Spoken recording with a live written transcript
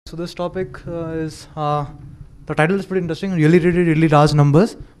So this topic is, the title is pretty interesting, really large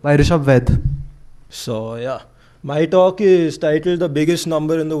numbers by Rishabh Vaid. So yeah, my talk is titled The Biggest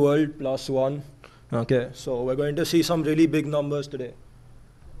Number in the World plus 1. Okay, so we're going to see some really big numbers today.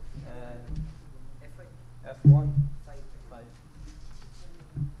 F1.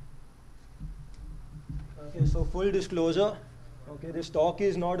 Okay, so full disclosure, okay, this talk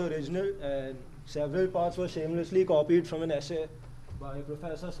is not original and several parts were shamelessly copied from an essay by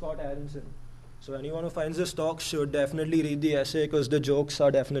Professor Scott Aronson. So anyone who finds this talk should definitely read the essay because the jokes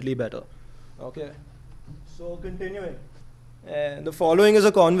are definitely better. Okay, so continuing. And the following is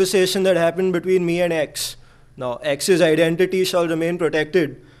a conversation that happened between me and X. Now, X's identity shall remain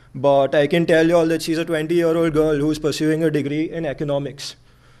protected, but I can tell you all that she's a 20-year-old girl who's pursuing a degree in economics.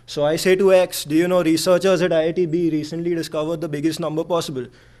 So I say to X, do you know researchers at IIT B recently discovered the biggest number possible?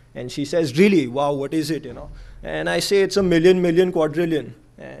 And she says, really? Wow, what is it, And I say, it's a million, quadrillion.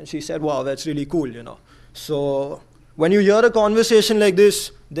 And she said, wow, that's really cool, So when you hear a conversation like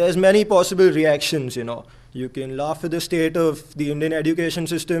this, there's many possible reactions, You can laugh at the state of the Indian education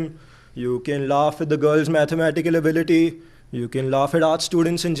system. You can laugh at the girl's mathematical ability. You can laugh at art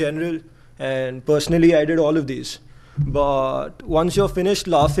students in general. And personally, I did all of these. But once you're finished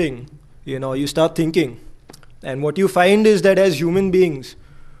laughing, you start thinking. And what you find is that as human beings,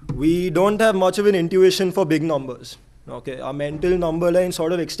 we don't have much of an intuition for big numbers. Okay, our mental number line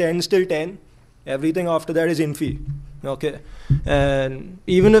sort of extends till 10. Everything after that is infi. Okay, and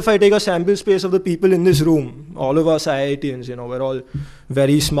even if I take a sample space of the people in this room, all of us IITians, we're all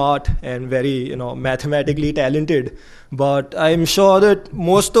very smart and very, mathematically talented. But I'm sure that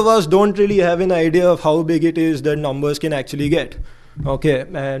most of us don't really have an idea of how big it is that numbers can actually get. Okay,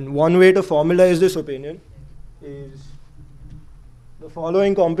 and one way to formalize this opinion is the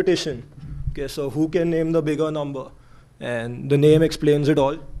following competition. Okay, so who can name the bigger number? And the name explains it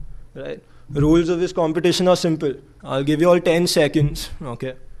all, right? The rules of this competition are simple. I'll give you all 10 seconds,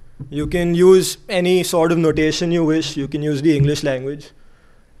 okay? You can use any sort of notation you wish. You can use the English language.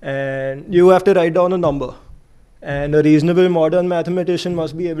 And you have to write down a number. And a reasonable modern mathematician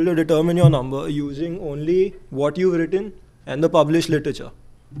must be able to determine your number using only what you've written and the published literature.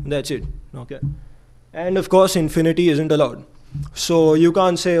 That's it, okay? And of course, infinity isn't allowed. So you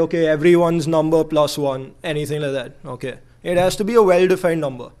can't say, okay, everyone's number plus 1, anything like that, okay? It has to be a well-defined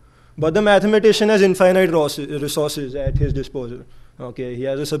number. But the mathematician has infinite resources at his disposal. Okay, he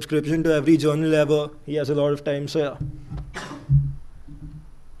has a subscription to every journal ever. He has a lot of time, so yeah.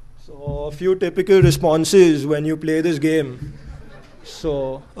 So a few typical responses when you play this game.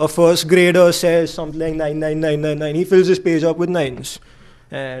 So a first grader says something like 99999. He fills his page up with 9s.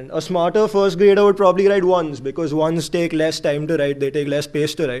 And a smarter first grader would probably write 1s because 1s take less time to write. They take less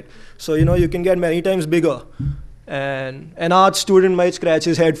space to write. So, you can get many times bigger. And an art student might scratch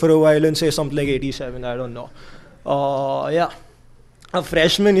his head for a while and say something like 87, I don't know. Yeah. A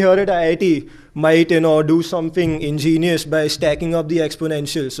freshman here at IIT might, do something ingenious by stacking up the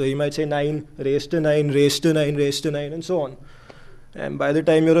exponential. So he might say 9 raised to 9, raised to 9, raised to 9, and so on. And by the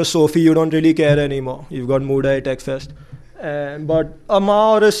time you're a Sophie, you don't really care anymore. You've got Moodle TechFest. But a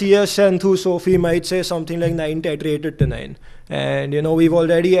Ma or a CS Santhu Sophie might say something like 9 tetrated to 9. And, we've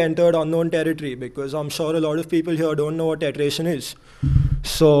already entered unknown territory because I'm sure a lot of people here don't know what tetration is.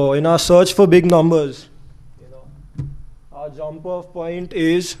 So in our search for big numbers, our jump-off point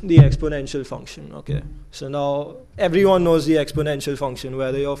is the exponential function, okay? So now everyone knows the exponential function,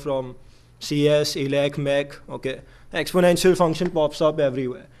 whether you're from CS, ELEC, MEC, okay? Exponential function pops up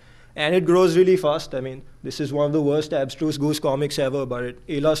everywhere. And it grows really fast. I mean, this is one of the worst abstruse goose comics ever, but it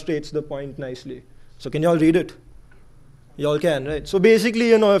illustrates the point nicely. So can you all read it? You all can, right? So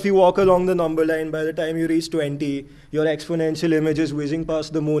basically, if you walk along the number line, by the time you reach 20, your exponential image is whizzing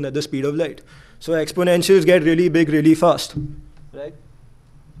past the moon at the speed of light. So exponentials get really big really fast, right?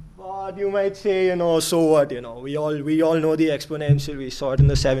 But you might say, so what, we all know the exponential. We saw it in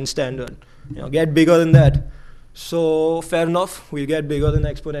the 7th standard. Get bigger than that. So fair enough, we'll get bigger than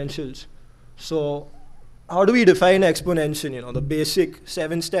exponentials. So how do we define exponential? The basic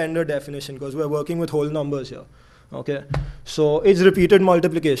 7th standard definition, because we're working with whole numbers here. Okay, so it's repeated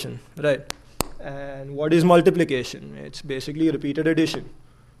multiplication, right? And what is multiplication? It's basically repeated addition.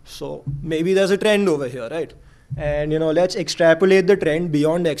 So maybe there's a trend over here, right? And let's extrapolate the trend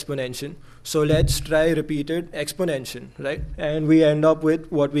beyond exponential. So let's try repeated exponential, right? And we end up with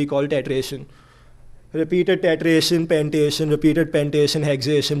what we call tetration. Repeated tetration, pentation, repeated pentation,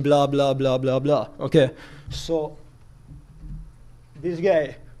 hexation, blah, blah, blah, blah, blah. Okay, so this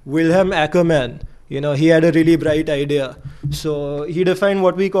guy, Wilhelm ACKERMANN, he had a really bright idea. So he defined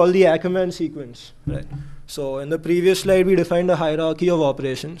what we call the ACKERMANN sequence, right? So in the previous slide, we defined a hierarchy of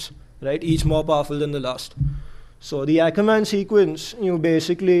operations, right? Each more powerful than the last. So the ACKERMANN sequence, you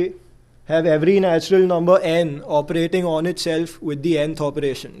basically have every natural number n operating on itself with the nth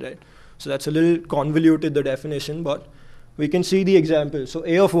operation, right? So that's a little convoluted, the definition, but we can see the example. So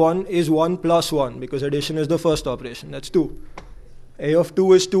a of 1 is 1 plus 1, because addition is the first operation. That's 2. A of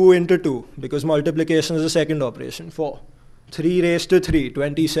 2 is 2 into 2, because multiplication is the second operation. 4. 3 raised to 3,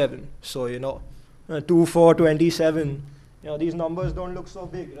 27. So, 2, 4, 27. These numbers don't look so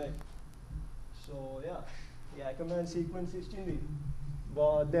big, right? So, yeah, the ACKERMANN sequence is chindi.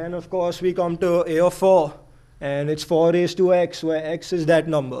 But then, of course, we come to A of 4, and it's 4 raised to x, where x is that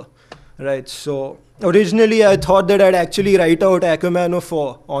number, right? So, originally, I thought that I'd actually write out ACKERMANN of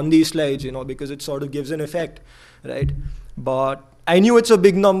 4 on these slides, because it sort of gives an effect, right? But I knew it's a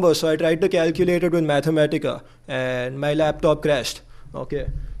big number, so I tried to calculate it with Mathematica, and my laptop crashed, okay?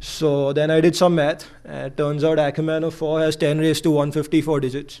 So then I did some math, and it turns out ACKERMANN of 4 has 10 raised to 154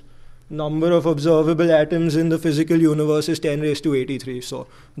 digits. Number of observable atoms in the physical universe is 10 raised to 83, so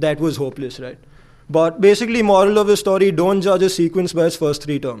that was hopeless, right? But basically, moral of the story, don't judge a sequence by its first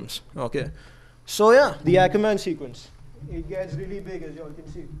 3 terms, okay? So yeah, the ACKERMANN sequence, it gets really big, as you all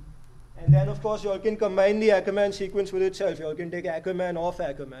can see. And then, of course, you all can combine the ACKERMANN sequence with itself. You all can take ACKERMANN of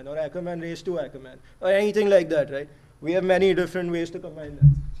ACKERMANN, or ACKERMANN raised to ACKERMANN, or anything like that, right? We have many different ways to combine that.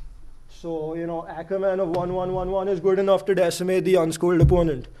 So, ACKERMANN of 1111 is good enough to decimate the unschooled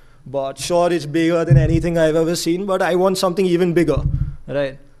opponent. But sure, it's bigger than anything I've ever seen, but I want something even bigger,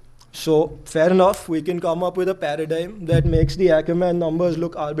 right? So, fair enough, we can come up with a paradigm that makes the ACKERMANN numbers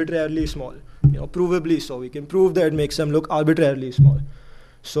look arbitrarily small. Provably so. We can prove that it makes them look arbitrarily small.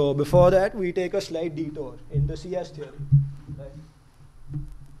 So before that, we take a slight detour into CS theory, right?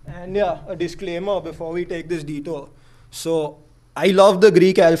 And yeah, a disclaimer before we take this detour. So I love the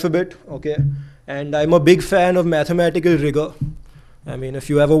Greek alphabet, okay? And I'm a big fan of mathematical rigor. I mean, if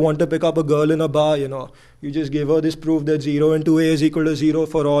you ever want to pick up a girl in a bar, you just give her this proof that 0 into A is equal to 0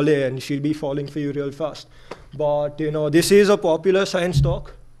 for all A, and she'll be falling for you real fast. But, this is a popular science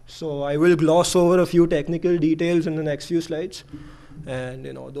talk, so I will gloss over a few technical details in the next few slides. And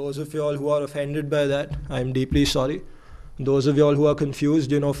those of you all who are offended by that, I'm deeply sorry. Those of you all who are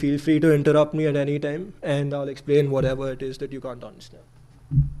confused, feel free to interrupt me at any time, and I'll explain whatever it is that you can't understand.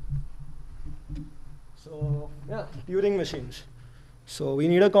 So yeah, Turing machines. So we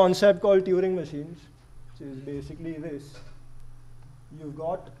need a concept called Turing machines, which is basically this. You've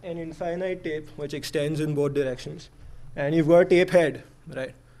got an infinite tape which extends in both directions, and you've got a tape head,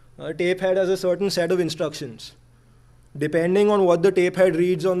 right? A tape head has a certain set of instructions. Depending on what the tape head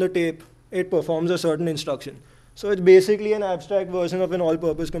reads on the tape, it performs a certain instruction. So it's basically an abstract version of an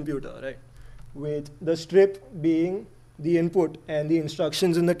all-purpose computer, right? With the strip being the input and the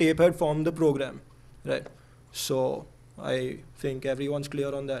instructions in the tape head form the program, right? So I think everyone's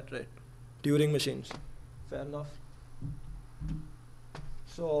clear on that, right? Turing machines, fair enough.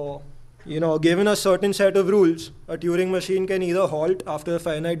 So, given a certain set of rules, a Turing machine can either halt after a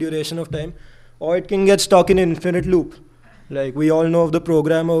finite duration of time, or it can get stuck in an infinite loop. Like we all know of the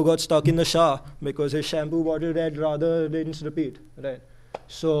programmer who got stuck in the shower because his shampoo bottle read rather rinse repeat, right?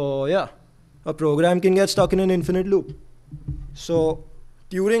 So yeah, a program can get stuck in an infinite loop. So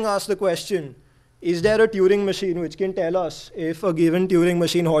Turing asked the question, is there a Turing machine which can tell us if a given Turing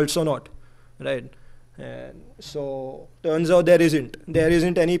machine halts or not, right? And so turns out there isn't. There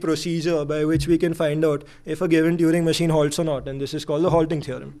isn't any procedure by which we can find out if a given Turing machine halts or not, and this is called the halting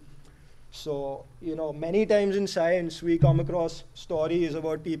theorem. So, many times in science, we come across stories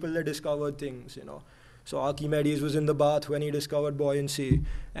about people that discovered things, So Archimedes was in the bath when he discovered buoyancy,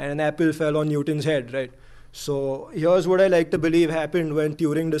 and an apple fell on Newton's head, right? So here's what I like to believe happened when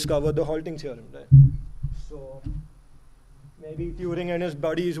Turing discovered the halting theorem, right? So maybe Turing and his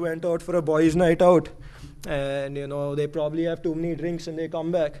buddies went out for a boys' night out, and, they probably have too many drinks and they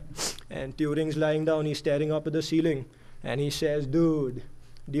come back, and Turing's lying down, he's staring up at the ceiling, and he says, dude,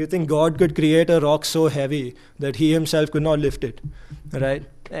 do you think God could create a rock so heavy that he himself could not lift it, right?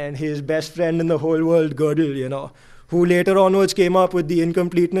 And his best friend in the whole world, Gödel, who later onwards came up with the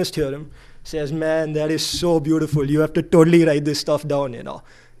incompleteness theorem, says, man, that is so beautiful. You have to totally write this stuff down,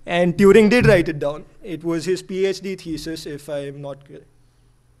 And Turing did write it down. It was his PhD thesis, if I'm not kidding.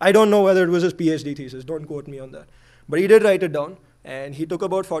 I don't know whether it was his PhD thesis. Don't quote me on that. But he did write it down, and he took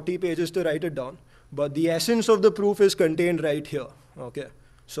about 40 pages to write it down. But the essence of the proof is contained right here, okay?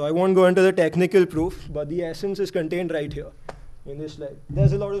 So I won't go into the technical proof, but the essence is contained right here in this slide.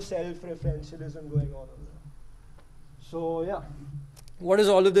 There's a lot of self-referentialism going on over there. So yeah, what does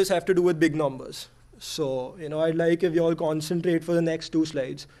all of this have to do with big numbers? So, I'd like if you all concentrate for the next 2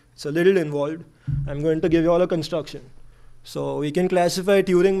 slides. It's a little involved. I'm going to give you all a construction. So we can classify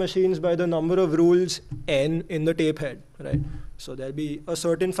Turing machines by the number of rules n in the tape head, right? So there'll be a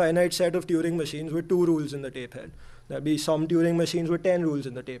certain finite set of Turing machines with 2 rules in the tape head. There'll be some Turing machines with 10 rules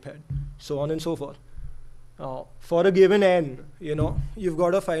in the tape head, so on and so forth. For a given n, you've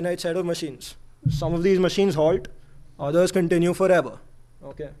got a finite set of machines. Some of these machines halt, others continue forever,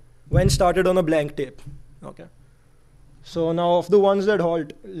 okay? When started on a blank tape, okay? So now of the ones that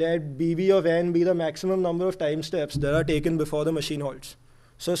halt, let BB of n be the maximum number of time steps that are taken before the machine halts.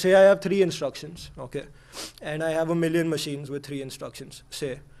 So say I have 3 instructions, okay? And I have 1,000,000 machines with 3 instructions,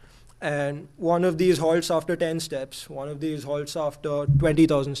 say. And one of these halts after 10 steps, one of these halts after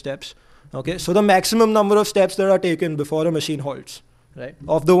 20,000 steps, okay? So the maximum number of steps that are taken before a machine halts, right?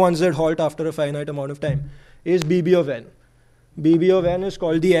 Of the ones that halt after a finite amount of time is BB of n. BB of n is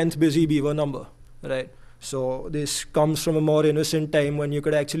called the nth busy beaver number, right? So this comes from a more innocent time when you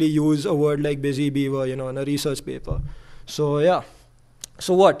could actually use a word like busy beaver, in a research paper. So yeah.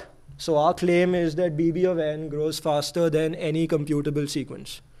 So what? So our claim is that BB of n grows faster than any computable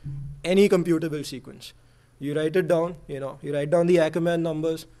sequence. Any computable sequence. You write it down, you write down the ACKERMANN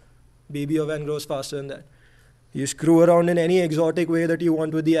numbers, BB of n grows faster than that. You screw around in any exotic way that you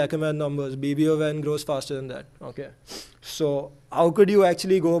want with the ACKERMANN numbers, BB of n grows faster than that, okay? So how could you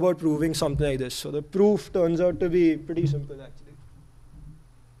actually go about proving something like this? So the proof turns out to be pretty simple, actually,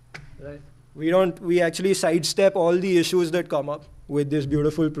 right? We actually sidestep all the issues that come up with this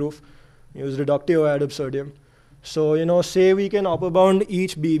beautiful proof. Use reductio ad absurdum. So, say we can upper bound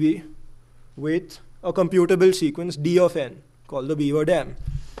each BB with a computable sequence D of n, called the beaver dam,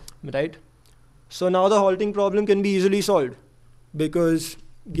 right? So now the halting problem can be easily solved, because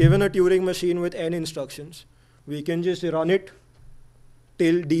given a Turing machine with n instructions, we can just run it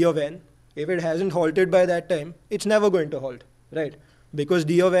till D of n. If it hasn't halted by that time, it's never going to halt, right? Because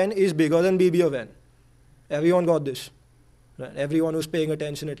D of n is bigger than BB of n. Everyone got this, right? Everyone who's paying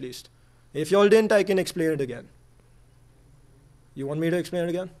attention at least. If you all didn't, I can explain it again. You want me to explain it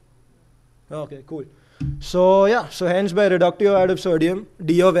again? Okay, cool. So yeah, so hence by reductio ad absurdum,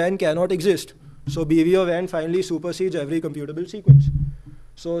 D of n cannot exist. So BB of n finally supersedes every computable sequence.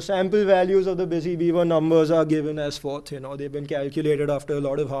 So sample values of the busy beaver numbers are given as forth. They've been calculated after a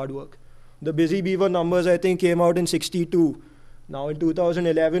lot of hard work. The busy beaver numbers, I think, came out in 62. Now in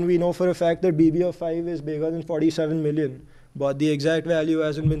 2011, we know for a fact that BB of 5 is bigger than 47 million. But the exact value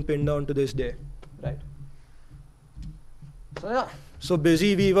hasn't been pinned down to this day, right? So yeah, so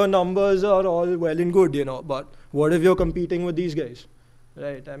busy beaver numbers are all well and good, but what if you're competing with these guys?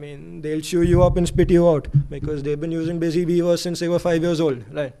 Right, I mean, they'll chew you up and spit you out because they've been using busy beavers since they were 5 years old,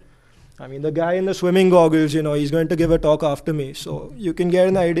 right? I mean, the guy in the swimming goggles, he's going to give a talk after me, so you can get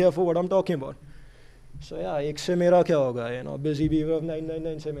an idea for what I'm talking about. So yeah, ek se mera kya hoga, busy beaver of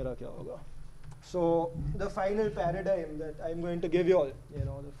 999 se mera kya hoga. So the final paradigm that I'm going to give you all,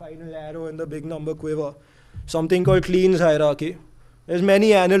 the final arrow in the big number quiver, something called Kleene's hierarchy. There's many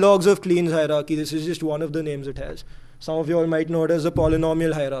analogs of Kleene's hierarchy. This is just one of the names it has. Some of you all might know it as the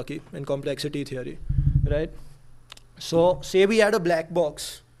polynomial hierarchy in complexity theory, right? So say we had a black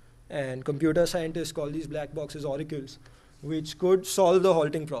box, and computer scientists call these black boxes oracles, which could solve the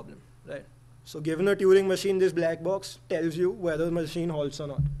halting problem, right? So given a Turing machine, this black box tells you whether the machine halts or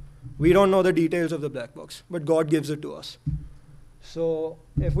not. We don't know the details of the black box, but God gives it to us. So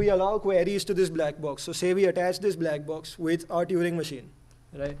if we allow queries to this black box, so say we attach this black box with our Turing machine,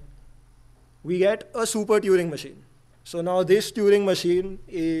 right? We get a super Turing machine. So now this Turing machine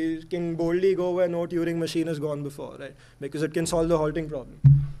can boldly go where no Turing machine has gone before, right? Because it can solve the halting problem.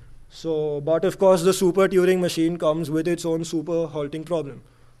 So, but of course the super Turing machine comes with its own super halting problem,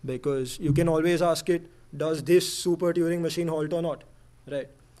 because you can always ask it, does this super Turing machine halt or not, right?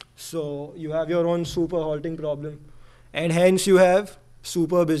 So you have your own super halting problem, and hence you have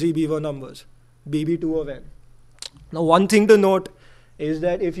super busy beaver numbers, BB2 of n. Now one thing to note is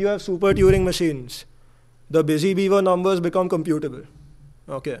that if you have super Turing machines, the busy beaver numbers become computable.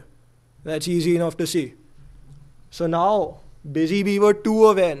 Okay, that's easy enough to see. So now busy beaver 2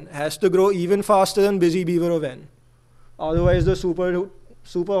 of n has to grow even faster than busy beaver of n. Otherwise the super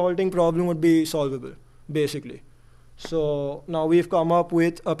halting problem would be solvable, basically. So now we've come up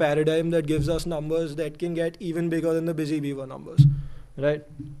with a paradigm that gives us numbers that can get even bigger than the busy beaver numbers, right?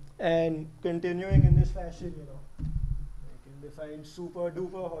 And continuing in this fashion, we can define super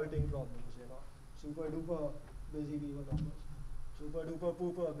duper halting problems. Super duper busy beaver numbers, super duper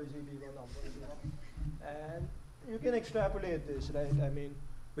pooper busy beaver numbers, and you can extrapolate this, right? I mean,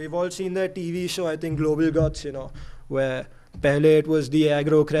 we've all seen that TV show, I think Global Guts, where Pehle it was the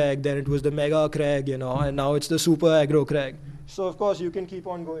aggro crag, then it was the mega crag, you know, and now it's the super aggro crag. So of course you can keep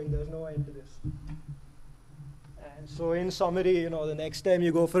on going. There's no end to this. And so in summary, you know, the next time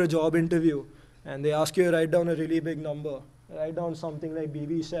you go for a job interview and they ask you to write down a really big number, write down something like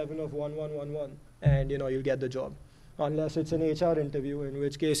BB7 of 1111, and you know you'll get the job. Unless it's an HR interview, in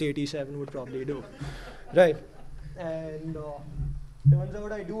which case 87 would probably do. Right. And turns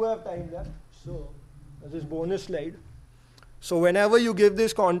out I do have time left. So there's this bonus slide. So whenever you give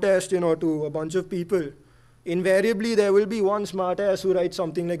this contest, you know, to a bunch of people, invariably there will be one smartass who writes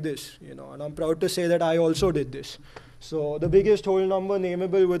something like this, you know, and I'm proud to say that I also did this. So the biggest whole number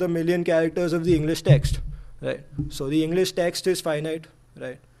nameable with 1 million characters of the English text, right? So the English text is finite,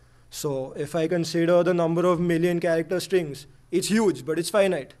 right? So if I consider the number of million character strings, it's huge, but it's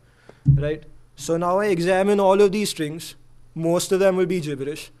finite, right? So now I examine all of these strings. Most of them will be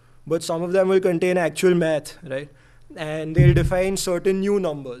gibberish, but some of them will contain actual math, right? And they'll define certain new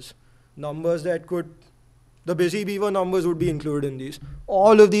numbers, numbers that could, the busy beaver numbers would be included in these.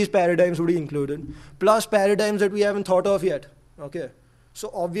 All of these paradigms would be included, plus paradigms that we haven't thought of yet, okay? So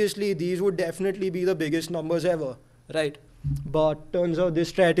obviously these would definitely be the biggest numbers ever, right? But turns out this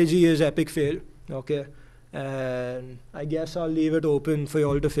strategy is epic fail, okay? And I guess I'll leave it open for you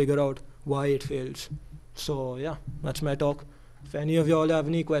all to figure out why it fails. So yeah, that's my talk. If any of you all have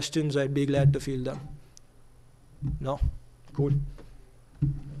any questions, I'd be glad to field them. No? Cool.